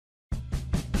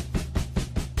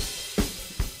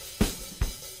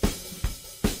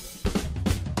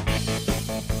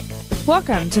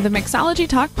Welcome to the Mixology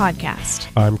Talk podcast.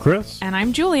 I'm Chris. And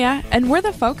I'm Julia, and we're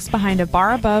the folks behind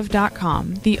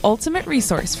abarabove.com, the ultimate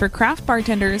resource for craft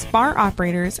bartenders, bar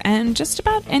operators, and just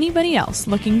about anybody else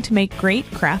looking to make great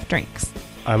craft drinks.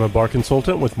 I'm a bar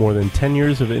consultant with more than 10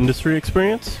 years of industry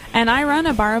experience. And I run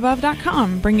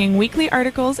abarabove.com, bringing weekly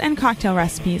articles and cocktail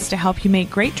recipes to help you make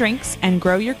great drinks and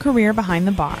grow your career behind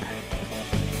the bar.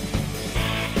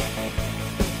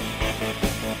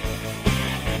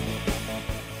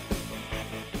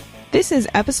 This is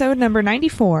episode number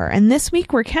 94, and this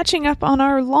week we're catching up on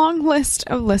our long list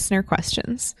of listener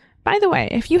questions. By the way,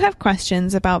 if you have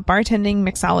questions about bartending,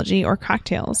 mixology, or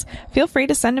cocktails, feel free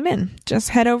to send them in. Just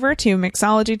head over to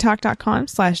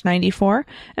mixologytalk.com/94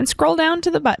 and scroll down to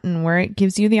the button where it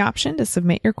gives you the option to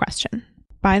submit your question.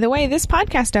 By the way, this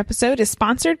podcast episode is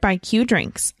sponsored by Q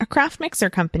Drinks, a craft mixer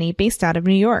company based out of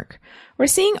New York. We're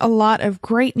seeing a lot of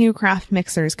great new craft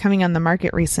mixers coming on the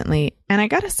market recently, and I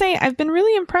gotta say, I've been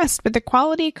really impressed with the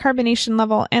quality, carbonation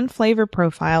level, and flavor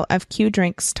profile of Q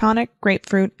Drinks tonic,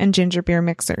 grapefruit, and ginger beer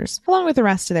mixers, along with the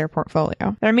rest of their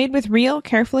portfolio. They're made with real,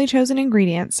 carefully chosen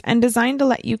ingredients and designed to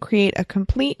let you create a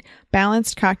complete,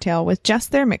 balanced cocktail with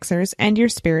just their mixers and your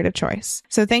spirit of choice.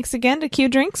 So thanks again to Q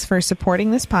Drinks for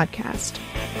supporting this podcast.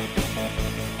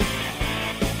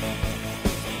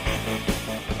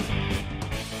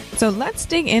 So let's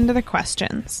dig into the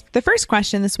questions. The first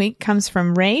question this week comes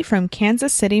from Ray from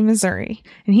Kansas City, Missouri.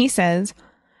 And he says,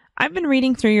 I've been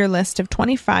reading through your list of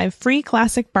 25 free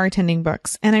classic bartending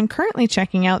books, and I'm currently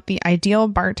checking out The Ideal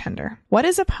Bartender. What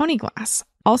is a pony glass?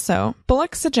 Also,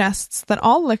 Bullock suggests that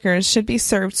all liquors should be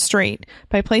served straight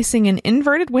by placing an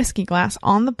inverted whiskey glass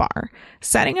on the bar,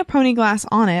 setting a pony glass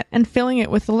on it, and filling it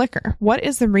with the liquor. What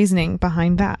is the reasoning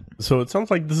behind that? So it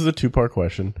sounds like this is a two-part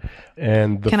question.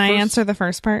 And Can I answer the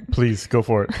first part? Please, go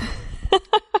for it.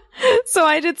 So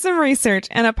I did some research,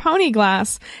 and a pony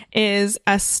glass is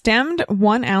a stemmed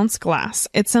 1-ounce glass.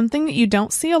 It's something that you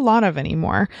don't see a lot of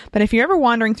anymore, but if you're ever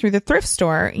wandering through the thrift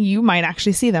store, you might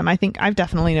actually see them. I think I've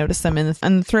definitely noticed them in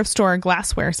the thrift store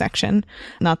glassware section.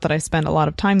 Not that I spend a lot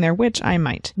of time there, which I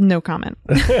might. No comment.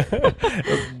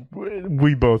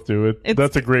 We both do it.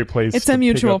 That's a great place. It's a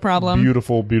mutual problem.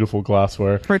 Beautiful, beautiful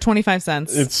glassware. For 25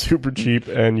 cents. It's super cheap,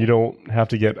 and you don't have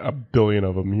to get a billion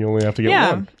of them. You only have to get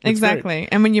one. Yeah, exactly. Great.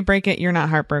 And when you break it, you're not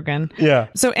heartbroken. Yeah.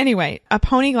 So anyway, a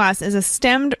pony glass is a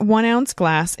stemmed 1-ounce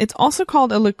glass. It's also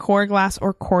called a liqueur glass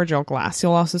or cordial glass.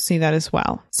 You'll also see that as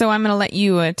well. So I'm going to let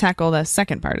you tackle the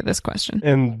second part of this question.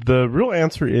 And the real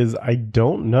answer is I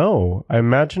don't know. I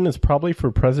imagine it's probably for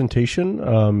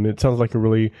presentation. It sounds like a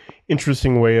really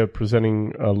interesting way of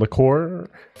presenting a liqueur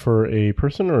for a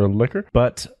person or a liquor,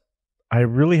 but I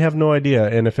really have no idea.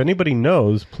 And if anybody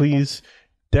knows, please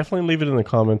definitely leave it in the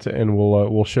comments, and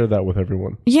we'll share that with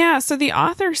everyone. Yeah, so the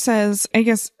author says,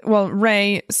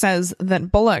 Ray says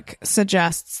that Bullock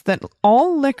suggests that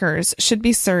all liquors should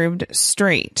be served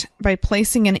straight by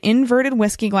placing an inverted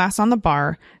whiskey glass on the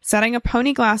bar, setting a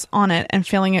pony glass on it, and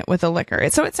filling it with a liquor.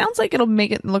 So it sounds like it'll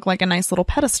make it look like a nice little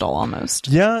pedestal almost.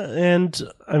 Yeah, and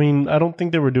I mean, I don't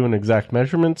think they were doing exact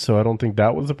measurements, so I don't think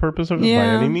that was the purpose of it by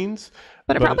any means.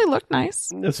 But it probably looked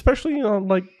nice. Especially,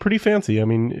 like, pretty fancy. I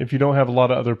mean, if you don't have a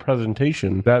lot of other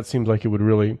presentation, that seems like it would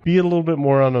really be a little bit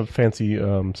more on a fancy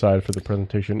side for the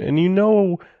presentation. And you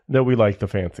know that we like the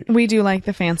fancy. We do like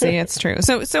the fancy, it's true.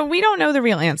 So we don't know the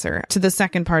real answer to the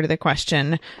second part of the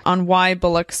question on why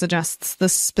Bullock suggests the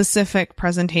specific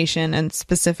presentation and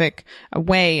specific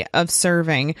way of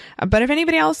serving. But if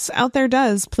anybody else out there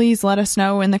does, please let us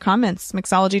know in the comments.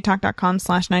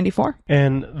 Mixologytalk.com/94.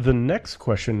 And the next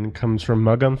question comes from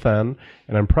Maganthan,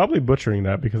 and I'm probably butchering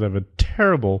that because I have a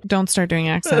terrible... Don't start doing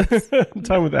accents.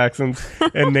 time with accents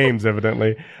and names,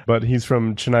 evidently. But he's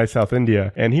from Chennai, South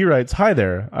India. And he writes, Hi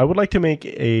there. I would like to make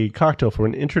a cocktail for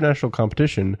an international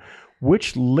competition.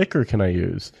 Which liquor can I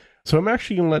use? So I'm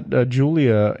actually going to let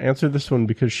Julia answer this one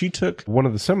because she took one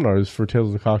of the seminars for Tales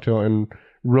of the Cocktail and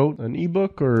wrote an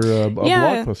ebook or a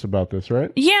blog post about this,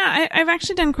 right? Yeah, I've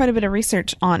actually done quite a bit of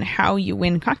research on how you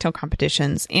win cocktail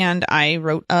competitions, and I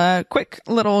wrote a quick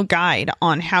little guide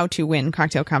on how to win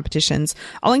cocktail competitions.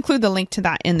 I'll include the link to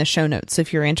that in the show notes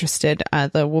if you're interested.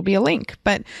 There will be a link.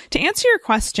 But to answer your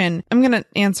question, I'm going to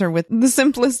answer with the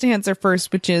simplest answer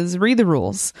first, which is read the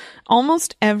rules.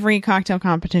 Almost every cocktail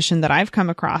competition that I've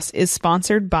come across is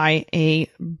sponsored by a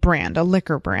brand, a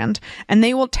liquor brand, and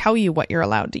they will tell you what you're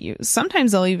allowed to use. Sometimes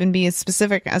sometimes they'll even be as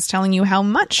specific as telling you how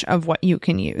much of what you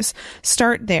can use.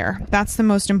 Start there. That's the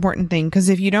most important thing, because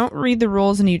if you don't read the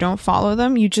rules and you don't follow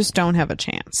them, you just don't have a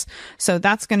chance. So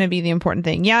that's going to be the important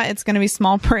thing. Yeah, it's going to be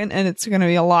small print and it's going to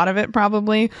be a lot of it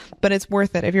probably, but it's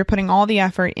worth it. If you're putting all the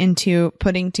effort into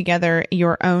putting together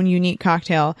your own unique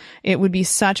cocktail, it would be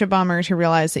such a bummer to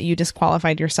realize that you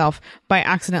disqualified yourself by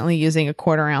accidentally using a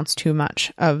quarter ounce too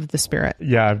much of the spirit.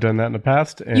 Yeah, I've done that in the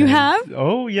past. And you have?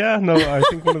 Oh, yeah. No, I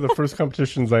think one of the first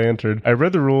competitions I entered, I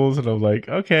read the rules and I was like,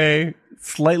 okay,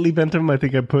 slightly bent them. I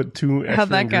think I put 2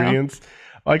 extra ingredients. Go?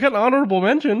 I got an honorable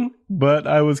mention, but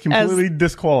I was completely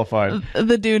disqualified.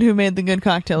 The dude who made the good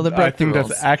cocktail that broke the rules. I think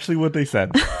that's actually what they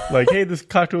said. Like, hey, this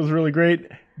cocktail was really great.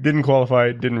 Didn't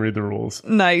qualify, didn't read the rules.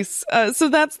 Nice. So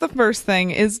that's the first thing,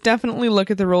 is definitely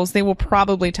look at the rules. They will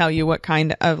probably tell you what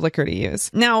kind of liquor to use.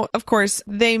 Now, of course,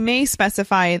 they may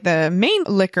specify the main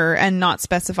liquor and not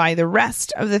specify the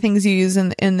rest of the things you use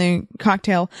in the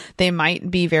cocktail. They might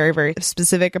be very, very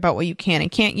specific about what you can and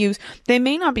can't use. They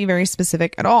may not be very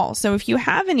specific at all. So if you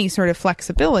have any sort of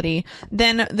flexibility,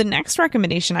 then the next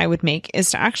recommendation I would make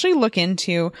is to actually look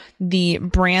into the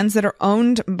brands that are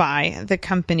owned by the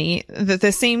company,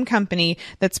 the same company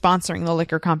that's sponsoring the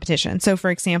liquor competition. So for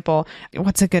example,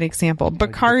 what's a good example?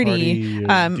 Bacardi,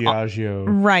 Diageo.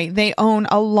 Right. They own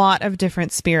a lot of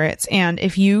different spirits. And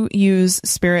if you use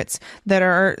spirits that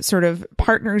are sort of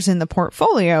partners in the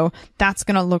portfolio, that's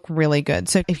going to look really good.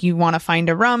 So if you want to find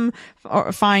a rum,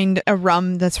 or find a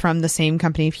rum that's from the same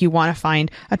company. If you want to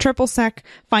find a triple sec,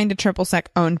 find a triple sec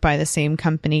owned by the same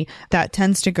company. That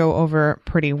tends to go over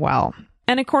pretty well.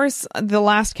 And of course, the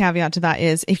last caveat to that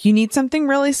is if you need something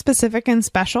really specific and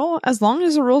special, as long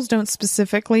as the rules don't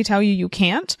specifically tell you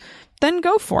can't, then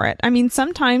go for it. I mean,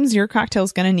 sometimes your cocktail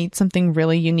is going to need something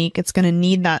really unique. It's going to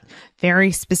need that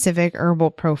very specific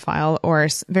herbal profile or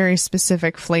very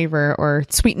specific flavor or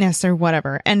sweetness or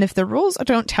whatever. And if the rules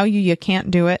don't tell you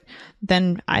can't do it,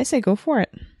 then I say go for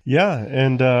it. Yeah.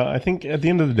 And I think at the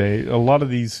end of the day, a lot of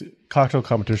these cocktail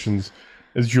competitions,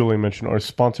 as Julie mentioned, are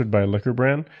sponsored by a liquor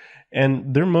brand.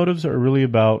 And their motives are really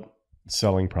about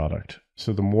selling product.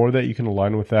 So the more that you can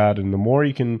align with that and the more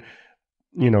you can,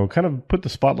 kind of put the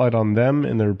spotlight on them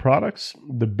and their products,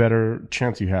 the better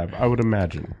chance you have, I would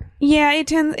imagine. Yeah, it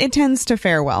tends to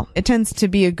fare well. It tends to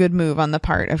be a good move on the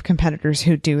part of competitors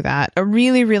who do that. A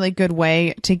really, really good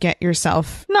way to get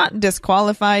yourself not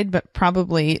disqualified, but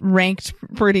probably ranked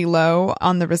pretty low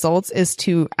on the results is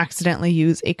to accidentally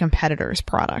use a competitor's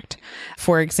product.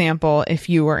 For example, if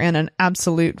you were in an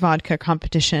absolute vodka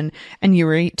competition and you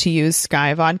were to use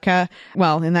Sky vodka,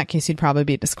 well, in that case, you'd probably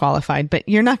be disqualified, but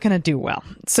you're not going to do well.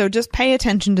 So just pay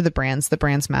attention to the brands. The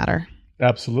brands matter.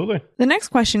 Absolutely. The next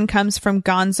question comes from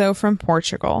Gonzo from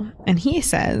Portugal, and he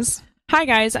says, "Hi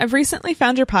guys, I've recently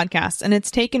found your podcast, and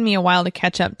it's taken me a while to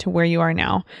catch up to where you are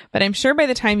now, but I'm sure by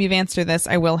the time you've answered this,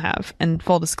 I will have." And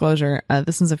full disclosure,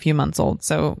 this is a few months old,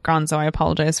 so Gonzo, I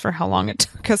apologize for how long it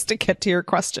took us to get to your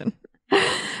question.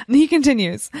 He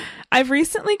continues, "I've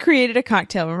recently created a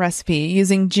cocktail recipe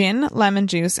using gin, lemon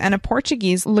juice, and a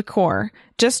Portuguese liqueur,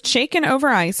 just shaken over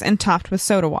ice and topped with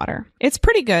soda water. It's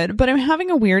pretty good, but I'm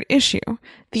having a weird issue.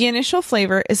 The initial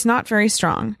flavor is not very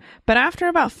strong, but after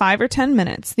about 5 or 10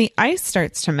 minutes, the ice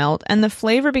starts to melt and the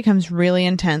flavor becomes really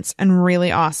intense and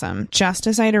really awesome, just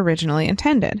as I'd originally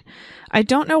intended. I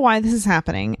don't know why this is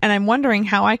happening, and I'm wondering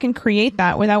how I can create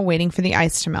that without waiting for the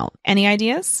ice to melt. Any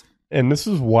ideas?" And this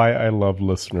is why I love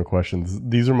listener questions.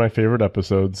 These are my favorite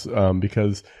episodes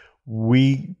because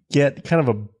we get kind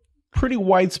of a pretty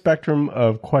wide spectrum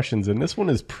of questions, and this one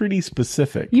is pretty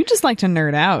specific. You just like to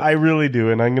nerd out. I really do,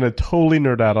 and I'm going to totally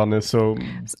nerd out on this, so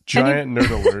giant nerd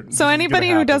alert. So anybody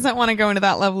who doesn't want to go into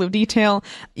that level of detail,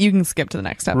 you can skip to the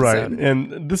next episode. Right,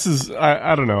 and this is,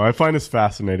 I don't know, I find this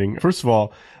fascinating. First of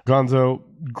all, Gonzo,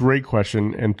 great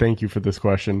question, and thank you for this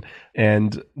question.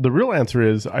 And the real answer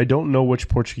is, I don't know which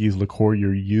Portuguese liqueur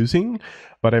you're using,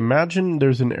 but I imagine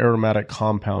there's an aromatic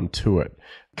compound to it.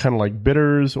 Kind of like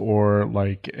bitters or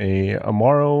like a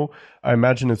Amaro. I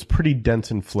imagine it's pretty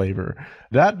dense in flavor.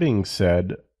 That being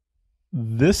said,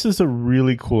 this is a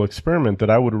really cool experiment that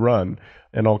I would run,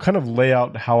 and I'll kind of lay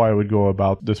out how I would go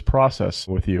about this process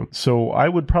with you. So I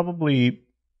would probably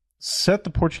set the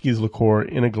Portuguese liqueur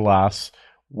in a glass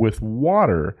with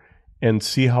water and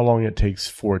see how long it takes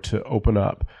for it to open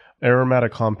up.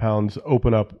 Aromatic compounds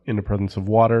open up in the presence of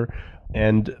water,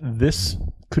 and this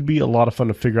could be a lot of fun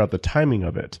to figure out the timing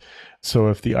of it. So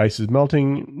if the ice is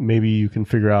melting, maybe you can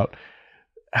figure out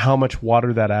how much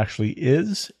water that actually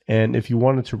is, and if you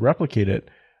wanted to replicate it,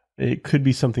 it could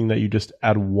be something that you just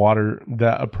add water,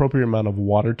 that appropriate amount of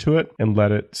water to it, and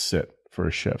let it sit for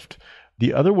a shift.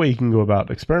 The other way you can go about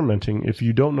experimenting, if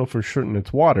you don't know for certain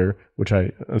it's water, which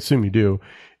I assume you do,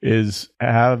 is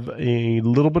have a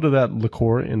little bit of that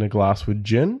liqueur in a glass with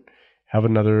gin, have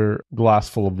another glass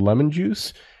full of lemon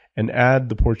juice, and add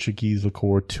the Portuguese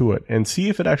liqueur to it and see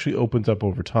if it actually opens up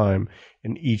over time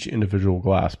in each individual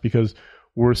glass, because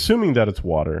we're assuming that it's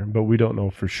water, but we don't know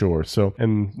for sure. So,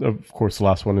 and of course, the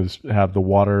last one is have the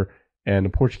water and a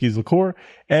Portuguese liqueur.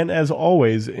 And as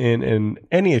always, in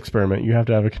any experiment, you have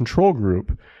to have a control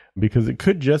group, because it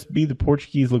could just be the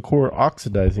Portuguese liqueur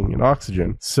oxidizing in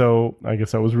oxygen. So I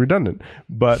guess that was redundant.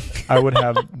 But I would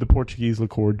have the Portuguese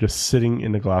liqueur just sitting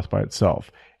in the glass by itself.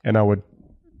 And I would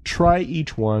try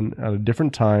each one at a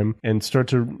different time and start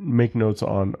to make notes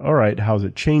on, all right, how's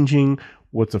it changing?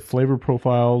 What's the flavor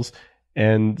profiles?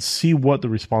 And see what the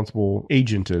responsible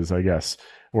agent is, I guess,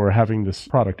 for having this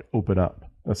product open up,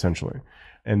 essentially.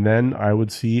 And then I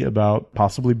would see about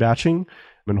possibly batching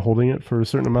and holding it for a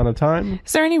certain amount of time.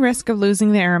 Is there any risk of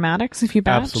losing the aromatics if you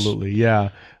batch? Absolutely, yeah.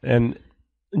 And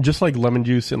just like lemon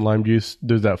juice and lime juice,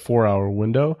 there's that 4-hour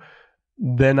window.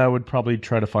 Then I would probably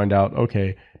try to find out,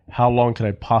 okay, how long can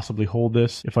I possibly hold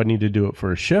this if I need to do it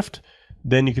for a shift?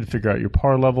 Then you can figure out your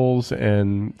par levels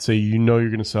and say you're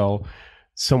going to sell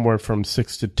somewhere from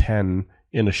 6 to 10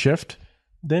 in a shift.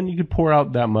 Then you could pour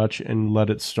out that much and let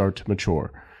it start to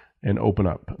mature and open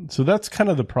up. So that's kind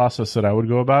of the process that I would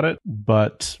go about it.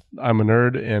 But I'm a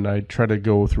nerd and I try to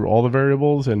go through all the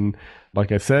variables. And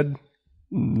like I said,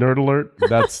 nerd alert,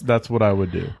 that's what I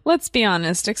would do. Let's be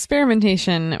honest.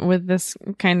 Experimentation with this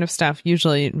kind of stuff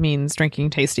usually means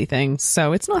drinking tasty things.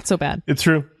 So it's not so bad. It's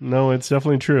true. No, it's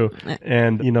definitely true.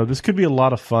 And, this could be a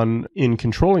lot of fun in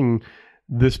controlling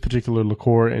this particular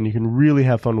liqueur, and you can really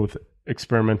have fun with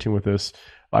experimenting with this.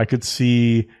 I could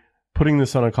see putting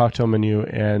this on a cocktail menu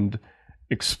and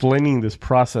explaining this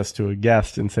process to a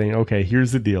guest and saying, okay,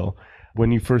 here's the deal.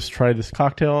 When you first try this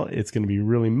cocktail, it's going to be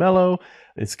really mellow.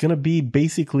 It's going to be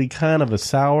basically kind of a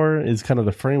sour is kind of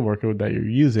the framework that you're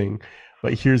using.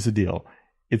 But here's the deal.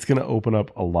 It's going to open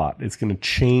up a lot. It's going to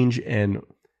change. And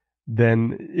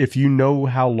then if you know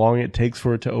how long it takes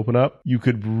for it to open up, you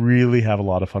could really have a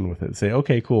lot of fun with it. Say,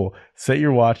 okay, cool. Set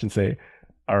your watch and say,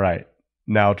 all right,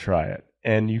 now try it.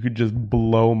 And you could just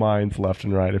blow minds left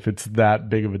and right. If it's that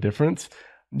big of a difference,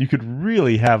 you could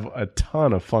really have a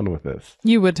ton of fun with this.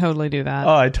 You would totally do that.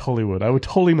 Oh, I totally would. I would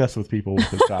totally mess with people with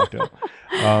this cocktail.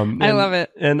 I love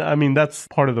it. And I mean, that's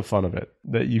part of the fun of it,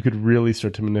 that you could really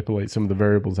start to manipulate some of the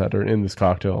variables that are in this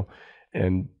cocktail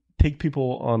and take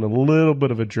people on a little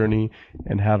bit of a journey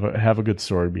and have a good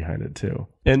story behind it too.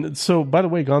 And so, by the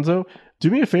way, Gonzo, do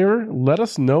me a favor, let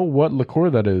us know what liqueur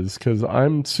that is, because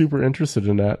I'm super interested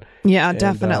in that. Yeah,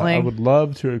 definitely. I would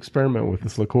love to experiment with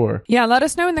this liqueur. Yeah, let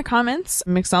us know in the comments.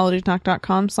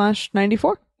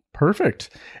 Mixologytalk.com/94. Perfect.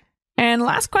 And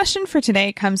last question for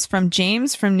today comes from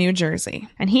James from New Jersey.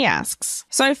 And he asks,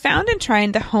 so I found and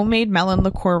tried the homemade melon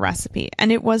liqueur recipe,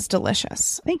 and it was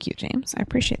delicious. Thank you, James. I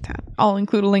appreciate that. I'll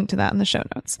include a link to that in the show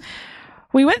notes.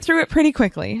 We went through it pretty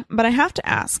quickly, but I have to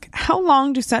ask, how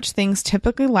long do such things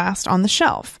typically last on the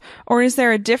shelf? Or is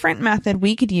there a different method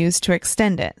we could use to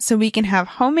extend it so we can have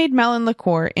homemade melon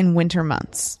liqueur in winter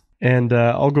months? And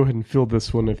I'll go ahead and fill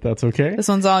this one if that's okay. This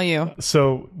one's all you.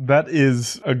 So that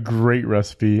is a great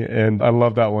recipe, and I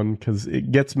love that one because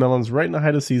it gets melons right in the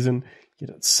height of season. You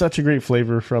get such a great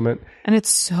flavor from it. And it's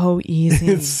so easy.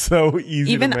 It's so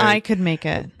easy Even to make. I could make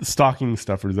it. Stocking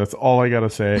stuffers, that's all I got to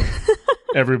say.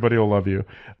 Everybody will love you.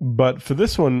 But for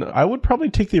this one, I would probably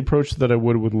take the approach that I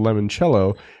would with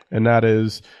limoncello, and that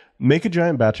is make a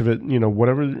giant batch of it,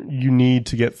 whatever you need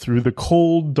to get through the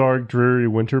cold, dark, dreary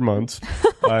winter months,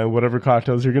 whatever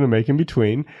cocktails you're going to make in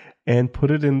between, and put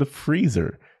it in the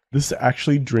freezer. This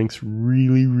actually drinks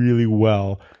really, really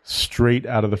well straight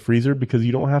out of the freezer because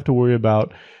you don't have to worry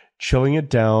about chilling it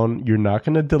down. You're not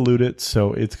going to dilute it,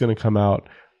 so it's going to come out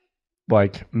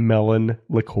like melon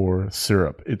liqueur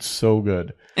syrup. It's so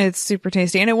good. It's super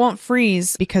tasty. And it won't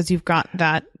freeze because you've got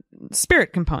that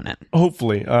spirit component.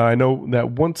 Hopefully. I know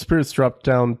that once spirits drop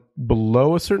down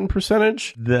below a certain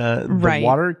percentage, the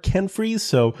water can freeze.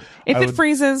 So if it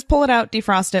freezes, pull it out,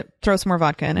 defrost it, throw some more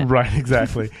vodka in it. Right,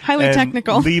 exactly. Highly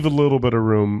technical. Leave a little bit of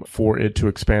room for it to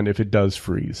expand if it does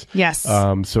freeze. Yes.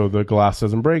 So the glass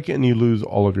doesn't break and you lose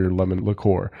all of your lemon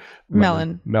liqueur.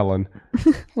 Melon. Lemon,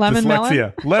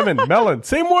 melon? Lemon, melon.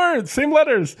 Same words, same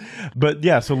letters. But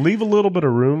yeah, so leave a little bit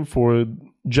of room for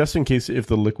just in case if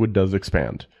the liquid does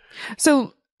expand.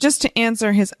 So just to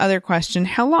answer his other question,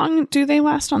 how long do they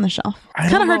last on the shelf? It's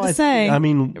kind of hard to say. I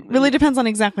mean, it really depends on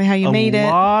exactly how you made it. A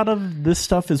lot of this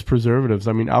stuff is preservatives.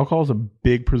 I mean, alcohol is a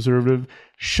big preservative.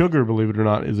 Sugar, believe it or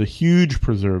not, is a huge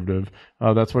preservative.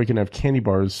 That's why you can have candy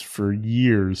bars for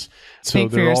years. So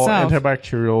Think for they're all yourself.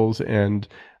 antibacterials, and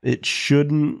it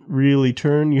shouldn't really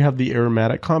turn. You have the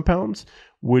aromatic compounds,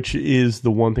 which is the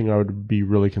one thing I would be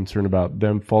really concerned about,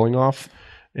 them falling off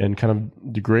and kind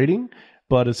of degrading.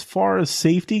 But as far as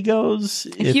safety goes,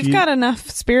 If you've got enough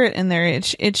spirit in there,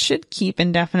 it should keep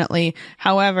indefinitely.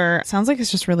 However, it sounds like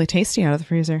it's just really tasty out of the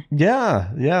freezer.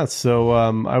 Yeah. So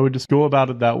I would just go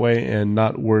about it that way and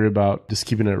not worry about just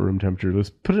keeping it at room temperature.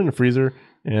 Just put it in the freezer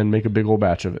and make a big old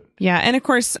batch of it. Yeah, and of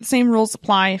course, same rules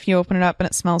apply if you open it up and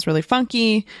it smells really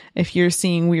funky. If you're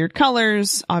seeing weird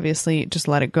colors, obviously just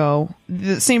let it go.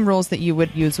 The same rules that you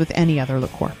would use with any other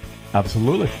liqueur.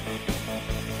 Absolutely.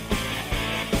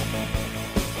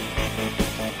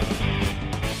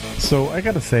 So I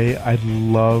gotta say, I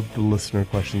love the listener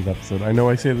questions episode. I know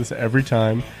I say this every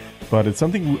time, but it's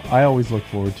something I always look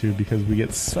forward to because we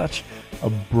get such a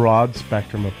broad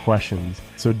spectrum of questions.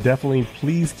 So definitely,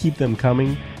 please keep them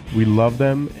coming. We love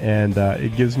them, and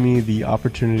it gives me the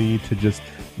opportunity to just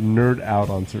nerd out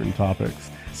on certain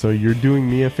topics. So you're doing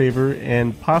me a favor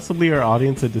and possibly our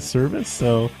audience a disservice.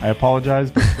 So I apologize,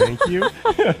 but thank you.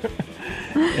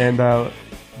 And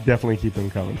definitely keep them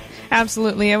coming.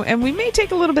 Absolutely. And we may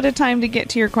take a little bit of time to get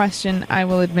to your question. I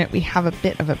will admit we have a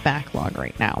bit of a backlog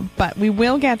right now, but we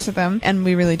will get to them, and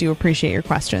we really do appreciate your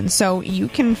questions. So you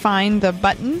can find the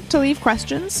button to leave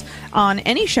questions on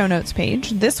any show notes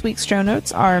page. This week's show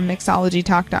notes are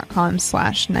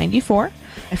mixologytalk.com/94.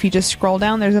 If you just scroll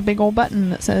down, there's a big old button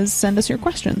that says send us your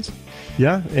questions.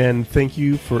 Yeah, and thank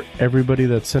you for everybody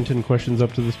that sent in questions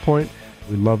up to this point.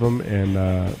 We love them,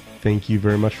 and thank you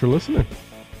very much for listening.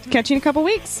 Catch you in a couple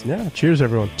weeks. Yeah, cheers,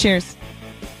 everyone. Cheers.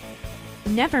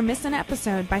 Never miss an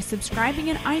episode by subscribing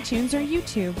in iTunes or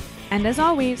YouTube. And as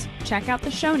always, check out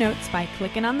the show notes by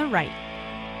clicking on the right.